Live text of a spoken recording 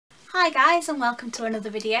Hi guys, and welcome to another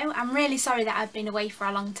video. I'm really sorry that I've been away for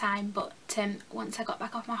a long time, but once I got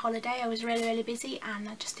back off my holiday I was really busy and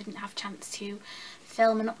I just didn't have a chance to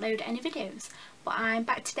film and upload any videos. But I'm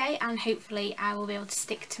back today and hopefully I will be able to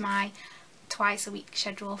stick to my twice a week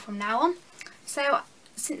schedule from now on. So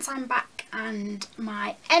since I'm back and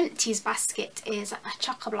my empties basket is a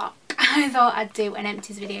chock-a-block, I thought I'd do an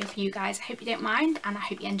empties video for you guys. I hope you don't mind and I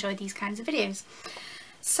hope you enjoy these kinds of videos.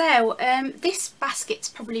 So this basket's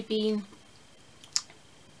probably been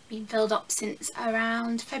filled up since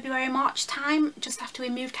around February, March time, just after we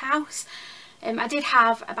moved house. I did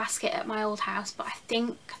have a basket at my old house, but I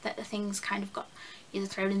think that the things kind of got either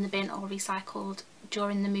thrown in the bin or recycled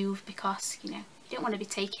during the move because, you know, you don't want to be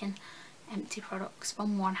taking empty products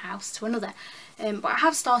from one house to another. But I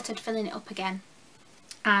have started filling it up again,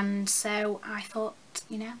 and so I thought,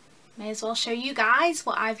 you know, may as well show you guys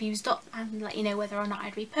what I've used up and let you know whether or not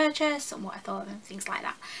I'd repurchase and what I thought of and things like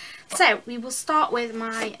that. So we will start with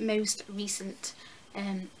my most recent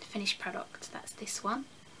finished product. That's this one,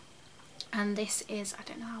 and this is, I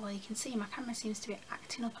don't know how well you can see, my camera seems to be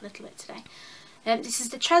acting up a little bit today. This is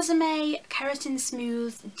the Tresemme Keratin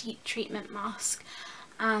Smooth Deep Treatment Mask,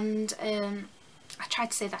 and I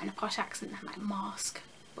tried to say that in a posh accent, I'm like mask,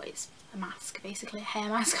 but it's a mask, basically a hair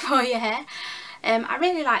mask for your hair. I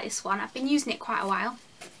really like this one. I've been using it quite a while.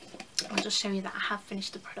 I'll just show you that I have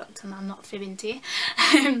finished the product and I'm not fibbing to you.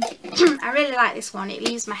 I really like this one. It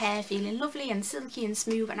leaves my hair feeling lovely and silky and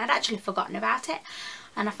smooth, and I'd actually forgotten about it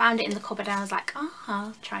and I found it in the cupboard and I was like, oh,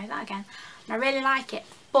 I'll try that again, and I really like it.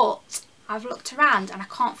 But I've looked around and I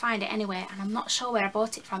can't find it anywhere, and I'm not sure where I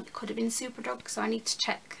bought it from. It could have been Superdrug, so I need to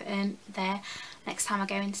check there next time I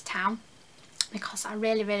go into town, because I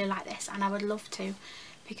really like this and I would love to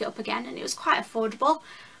pick it up again, and it was quite affordable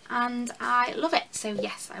and I love it. So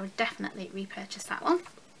yes, I would definitely repurchase that one.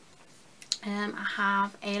 I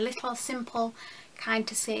have a little simple Kind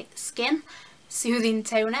to Skin soothing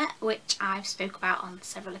toner, which I've spoke about on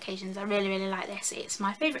several occasions. I really like this. It's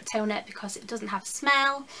my favourite toner because it doesn't have a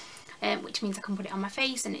smell, which means I can put it on my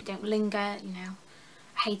face and it don't linger. You know,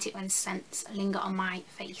 I hate it when scents linger on my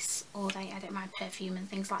face all day. I don't mind perfume and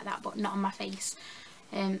things like that, but not on my face.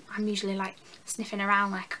 I'm usually like sniffing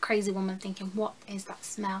around like a crazy woman thinking, what is that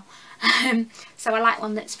smell? So I like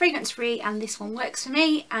one that's fragrance free, and this one works for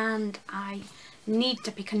me, and I need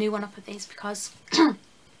to pick a new one up of these because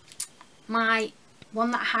my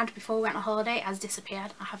one that I had before we went on holiday has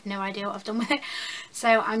disappeared. I have no idea what I've done with it,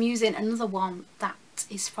 so I'm using another one that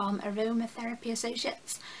is from Aromatherapy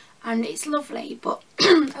Associates, and it's lovely, but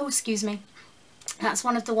oh, excuse me, that's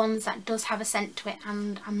one of the ones that does have a scent to it,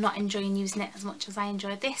 and I'm not enjoying using it as much as I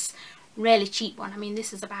enjoyed this really cheap one. I mean,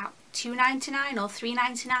 this is about £2.99 or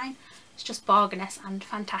 £3.99. It's just bargainous and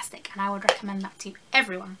fantastic, and I would recommend that to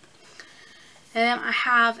everyone. I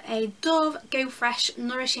have a Dove Go Fresh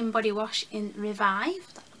Nourishing Body Wash in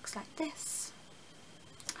Revive that looks like this.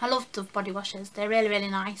 I love Dove body washes. They're really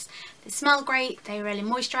nice. They smell great. They're really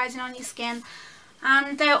moisturising on your skin,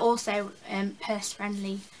 and they're also purse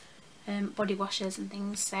friendly body washes and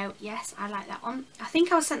things. So yes, I like that one. I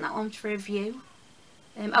think I was sent that one for review.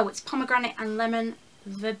 Oh, it's pomegranate and lemon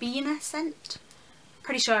verbena scent.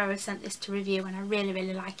 Pretty sure I was sent this to review, and I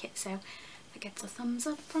really like it, so it gets a thumbs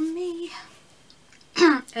up from me.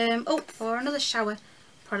 Oh, for another shower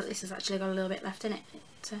product, this has actually got a little bit left in it.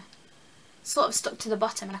 It sort of stuck to the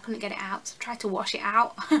bottom and I couldn't get it out, so I tried to wash it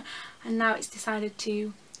out and now it's decided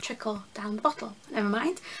to trickle down the bottle. Never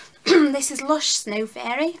mind. This is Lush Snow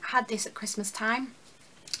Fairy. I had this at Christmas time.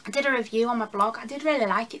 I did a review on my blog. I did really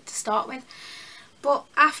like it to start with, but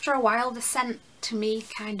after a while the scent to me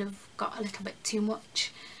kind of got a little bit too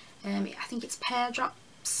much. I think it's pear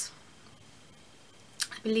drops,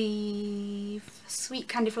 I believe, sweet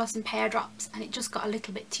candy floss and pear drops, and it just got a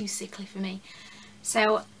little bit too sickly for me.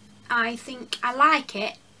 So I think I like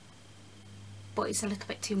it, but it's a little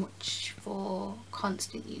bit too much for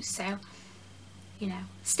constant use. So, you know,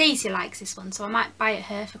 Stacey likes this one, so I might buy it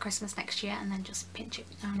her for Christmas next year and then just pinch it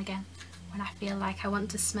now and again when I feel like I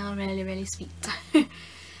want to smell really sweet.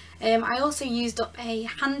 I also used up a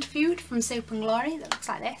hand food from Soap & Glory that looks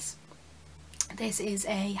like this. This is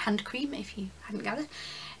a hand cream, if you hadn't gathered.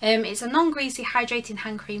 It's a non-greasy hydrating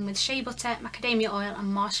hand cream with shea butter, macadamia oil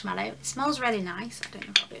and marshmallow. It smells really nice. I don't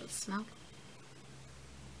know if I'll be able to smell.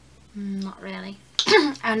 Not really.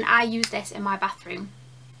 And I use this in my bathroom.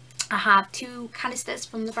 I have two canisters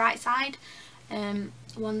from the Bright Side.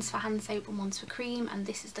 One's for hand soap and one's for cream, and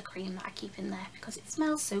this is the cream that I keep in there because it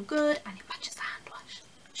smells so good and it matches the hand wash.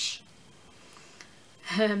 Shh.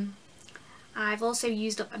 I've also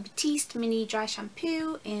used up a Batiste Mini Dry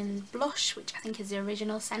Shampoo in Blush, which I think is the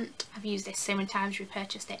original scent. I've used this so many times,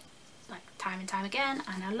 repurchased it time and time again,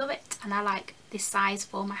 and I love it, and I like this size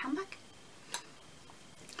for my handbag.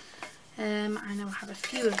 I know I have a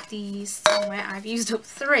few of these somewhere. I've used up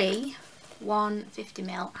 3, 1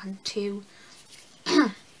 50ml and 2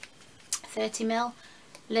 30ml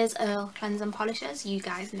Liz Earle cleanse and polishers. You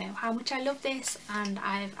guys know how much I love this, and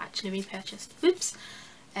I've actually repurchased, oops,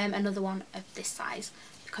 another one of this size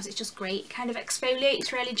because it's just great. It kind of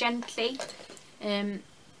exfoliates really gently.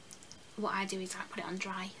 What I do is I put it on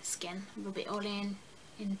dry skin, rub it all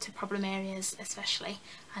into problem areas especially,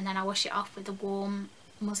 and then I wash it off with a warm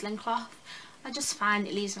muslin cloth. I just find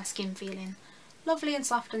it leaves my skin feeling lovely and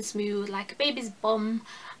soft and smooth like a baby's bum,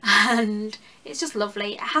 and it's just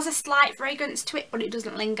lovely. It has a slight fragrance to it, but it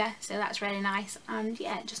doesn't linger, so that's really nice, and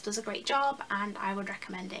yeah, it just does a great job, and I would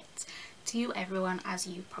recommend it to everyone, as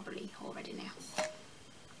you probably already know.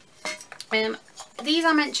 These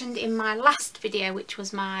I mentioned in my last video, which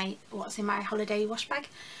was my what's in my holiday wash bag.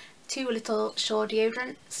 2 little Shore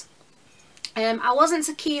deodorants. I wasn't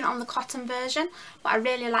so keen on the cotton version, but I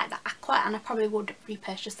really like the aqua, and I probably would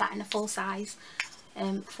repurchase that in a full size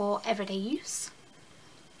for everyday use.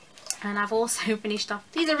 And I've also finished off,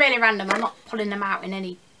 these are really random, I'm not pulling them out in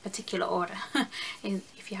any particular order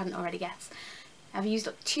if you hadn't already guessed. I've used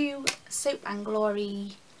up 2 Soap and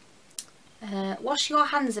Glory wash your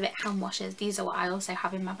hands a bit hand washers. These are what I also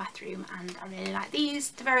have in my bathroom, and I really like these.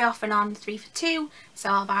 They're very often on 3 for 2, so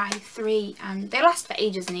I'll buy 3 and they last for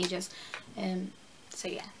ages and ages. So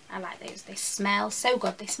yeah, I like those. They smell so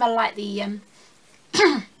good. They smell like the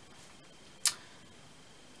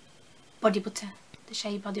body butter, the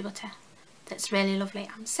shea body butter. That's really lovely.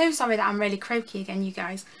 I'm so sorry that I'm really croaky again, you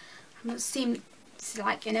guys. It seems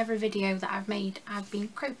like in every video that I've made I've been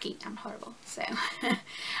croaky. I'm horrible. So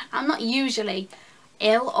I'm not usually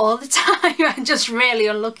ill all the time. I'm just really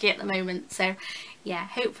unlucky at the moment. So yeah,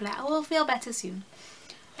 hopefully I will feel better soon.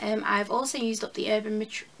 I've also used up the Urban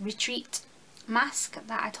Retreat mask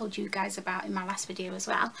that I told you guys about in my last video as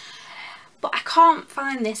well, but I can't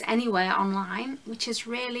find this anywhere online, which is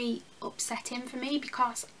really upsetting for me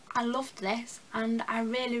because I loved this and I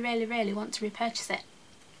really want to repurchase it,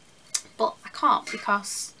 but I can't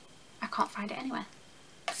because I can't find it anywhere.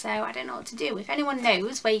 So I don't know what to do. If anyone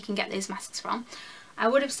knows where you can get those masks from, I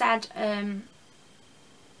would have said Urban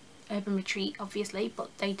Retreat obviously,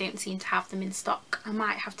 but they don't seem to have them in stock. I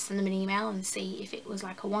might have to send them an email and see if it was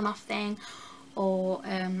like a one-off thing, or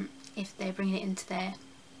if they're bringing it into their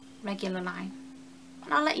regular line.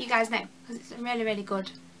 And I'll let you guys know, because it's a really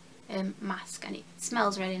good mask, and it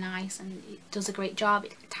smells really nice and it does a great job.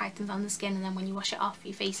 It tightens on the skin, and then when you wash it off,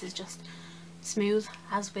 your face is just smooth,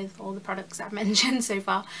 as with all the products I've mentioned so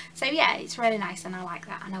far. So yeah, it's really nice and I like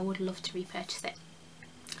that, and I would love to repurchase it.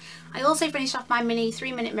 I also finished off my mini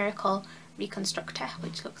 3-Minute Miracle Reconstructor,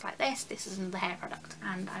 which looks like this. This is another hair product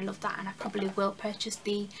and I love that, and I probably will purchase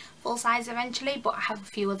the full size eventually, but I have a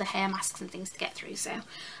few other hair masks and things to get through, so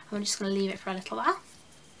I'm just going to leave it for a little while.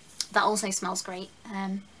 That also smells great,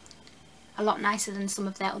 a lot nicer than some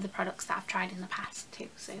of their other products that I've tried in the past too,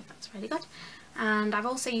 so that's really good. And I've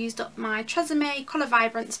also used up my Tresemme Colour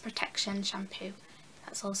Vibrance Protection Shampoo.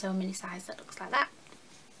 That's also a mini size that looks like that.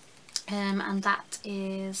 And that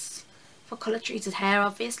is for colour treated hair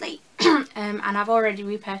obviously. And I've already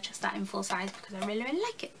repurchased that in full size because I really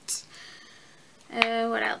like it.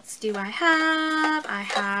 What else do I have? I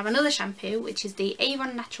have another shampoo, which is the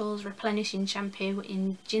Avon Naturals Replenishing Shampoo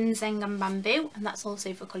in Ginseng and Bamboo, and that's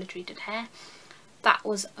also for colour treated hair. That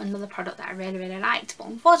was another product that I really liked, but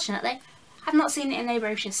unfortunately I've not seen it in a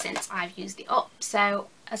brochure since I've used it up, so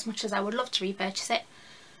as much as I would love to repurchase it,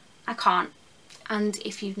 I can't. And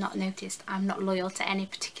if you've not noticed, I'm not loyal to any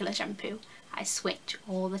particular shampoo. I switch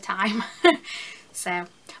all the time. So,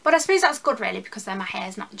 but I suppose that's good really, because then my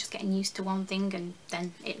hair's not just getting used to one thing and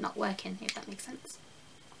then it not working, if that makes sense.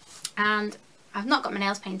 And I've not got my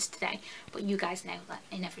nails painted today, but you guys know that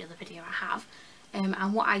in every other video I have. And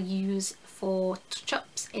what I use for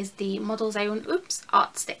touch-ups is the Model's Own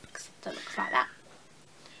Art Sticks that looks like that.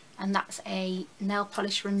 And that's a nail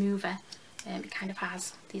polish remover. It kind of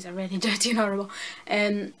has, these are really dirty and horrible,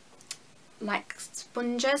 like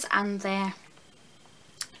sponges, and they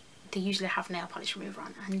usually have nail polish remover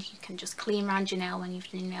on, and you can just clean around your nail when you've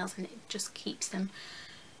done your nails, and it just keeps them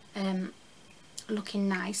looking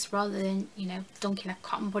nice, rather than, you know, dunking a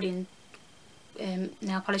cotton bud in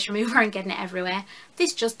nail polish remover and getting it everywhere.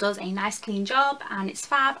 This just does a nice clean job and it's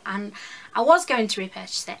fab, and I was going to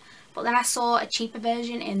repurchase it, but then I saw a cheaper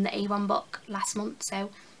version in the Avon book last month,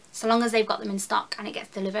 so long as they've got them in stock and it gets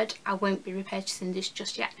delivered, I won't be repurchasing this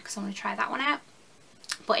just yet because I want to try that one out.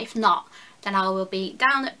 But if not, then I will be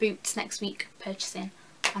down at Boots next week purchasing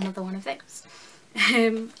another one of those.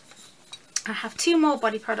 I have 2 more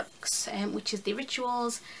body products, which is the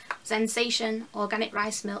Rituals Sensation Organic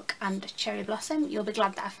Rice Milk and Cherry Blossom. You'll be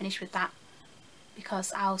glad that I finished with that,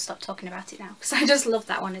 because I'll stop talking about it now, because I just love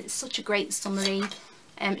that one. It's such a great summery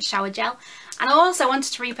shower gel. And I also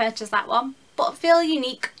wanted to repurchase that one, but Feel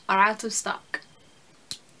Unique are out of stock.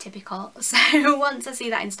 Typical. So once I see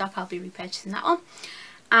that in stock, I'll be repurchasing that one.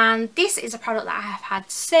 And this is a product that I have had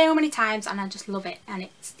so many times and I just love it, and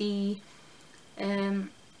it's the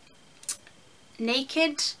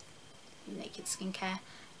Naked Skincare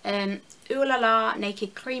Ooh La La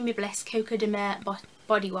Naked Creamy Bliss Coco de Mer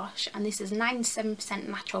body wash, and this is 97%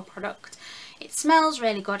 natural product. It smells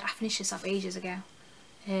really good. I finished this off ages ago,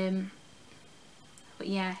 but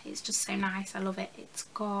yeah, it's just so nice. I love it. It's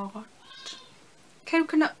got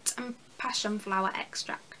coconut and passion flower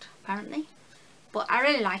extract apparently, but I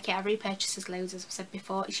really like it. I repurchased this loads, as I've said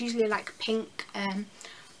before. It's usually like pink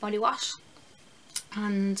body wash,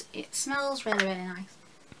 and it smells really nice.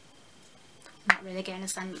 I'm not really getting a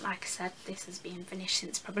scent. Like I said, this has been finished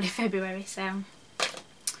since probably February, so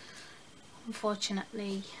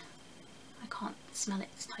unfortunately I can't smell it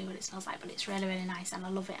to tell you what it smells like, but it's really nice and I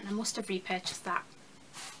love it, and I must have repurchased that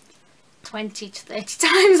 20 to 30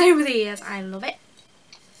 times over the years. I love it.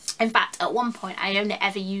 In fact, at one point I only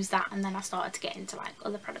ever used that, and then I started to get into like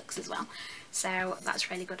other products as well, so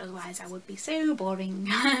that's really good, otherwise I would be so boring.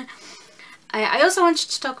 I also wanted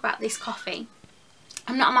to talk about this coffee.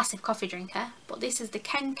 I'm not a massive coffee drinker, but this is the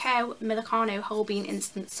Kenko Millicano Whole Bean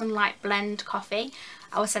Instant Sunlight Blend Coffee.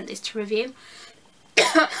 I was sent this to review.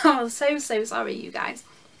 I'm so sorry, you guys.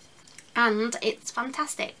 And it's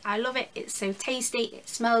fantastic. I love it. It's so tasty. It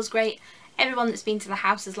smells great. Everyone that's been to the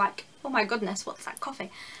house is like, oh my goodness, what's that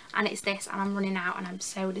coffee? And it's this, and I'm running out and I'm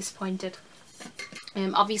so disappointed.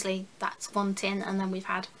 Obviously that's one tin, and then we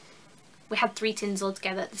had 3 tins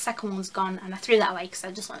altogether. The second one's gone and I threw that away because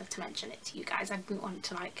I just wanted to mention it to you guys. I didn't want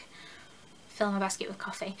to like fill my basket with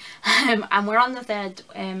coffee. And we're on the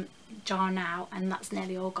 3rd jar now, and that's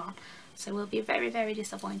nearly all gone. So we'll be very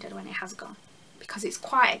disappointed when it has gone, because it's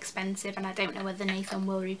quite expensive and I don't know whether Nathan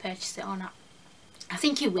will repurchase it or not. I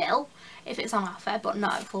think he will if it's on offer, but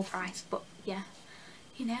not at full price. But yeah,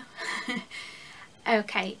 you know.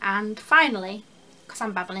 Okay, and finally, because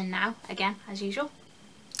I'm babbling now again as usual,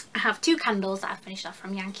 I have 2 candles that I've finished off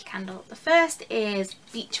from Yankee Candle. The first is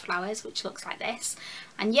Beach Flowers, which looks like this.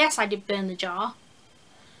 And yes, I did burn the jar.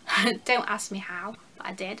 Don't ask me how, but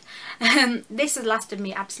I did. This has lasted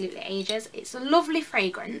me absolutely ages. It's a lovely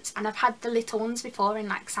fragrance, and I've had the little ones before in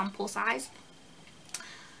like sample size.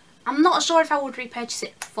 I'm not sure if I would repurchase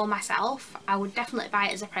it for myself. I would definitely buy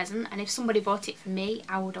it as a present, and if somebody bought it for me,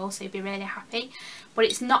 I would also be really happy. But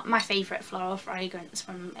it's not my favourite floral fragrance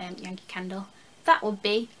from Yankee Candle. That would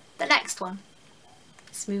be the next one.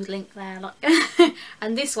 Smooth link there, look.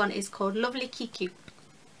 And this one is called Lovely Kiku,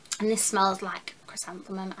 and this smells like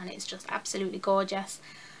chrysanthemum, and it's just absolutely gorgeous.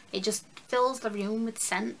 It just fills the room with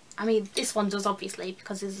scent. I mean, this one does obviously,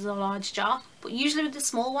 because this is a large jar, but usually with the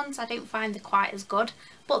small ones I don't find they're quite as good.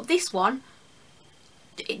 But this one,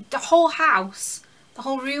 the whole house, the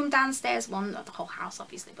whole room downstairs, not the whole house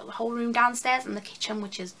obviously, but the whole room downstairs and the kitchen,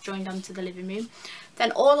 which is joined onto the living room,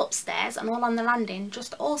 then all upstairs and all on the landing,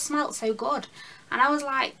 just all smelt so good. And I was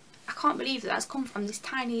like, I can't believe that that's come from this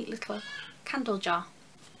tiny little candle jar,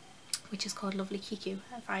 which is called Lovely Kiku.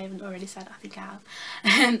 If I haven't already said, I think I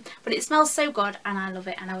have. But it smells so good and I love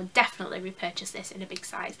it, and I would definitely repurchase this in a big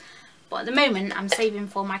size. But at the moment I'm saving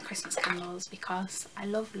for my Christmas candles, because I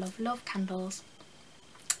love candles,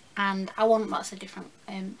 and I want lots of different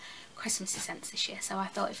Christmassy scents this year. So I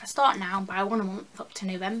thought if I start now and buy one a month up to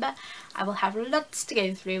November, I will have lots to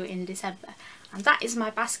go through in December. And that is my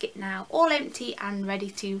basket now, all empty and ready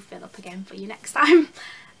to fill up again for you next time.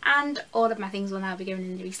 And all of my things will now be going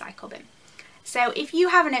in the recycle bin. So if you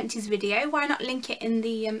have an empties video, why not link it in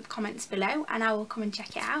the comments below, and I will come and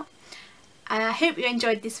check it out. I hope you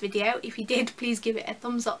enjoyed this video. If you did, please give it a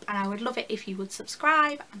thumbs up, and I would love it if you would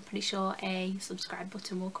subscribe. I'm pretty sure a subscribe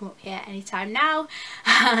button will come up here anytime now,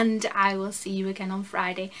 and I will see you again on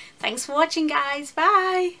Friday. Thanks for watching, guys.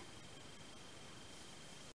 Bye.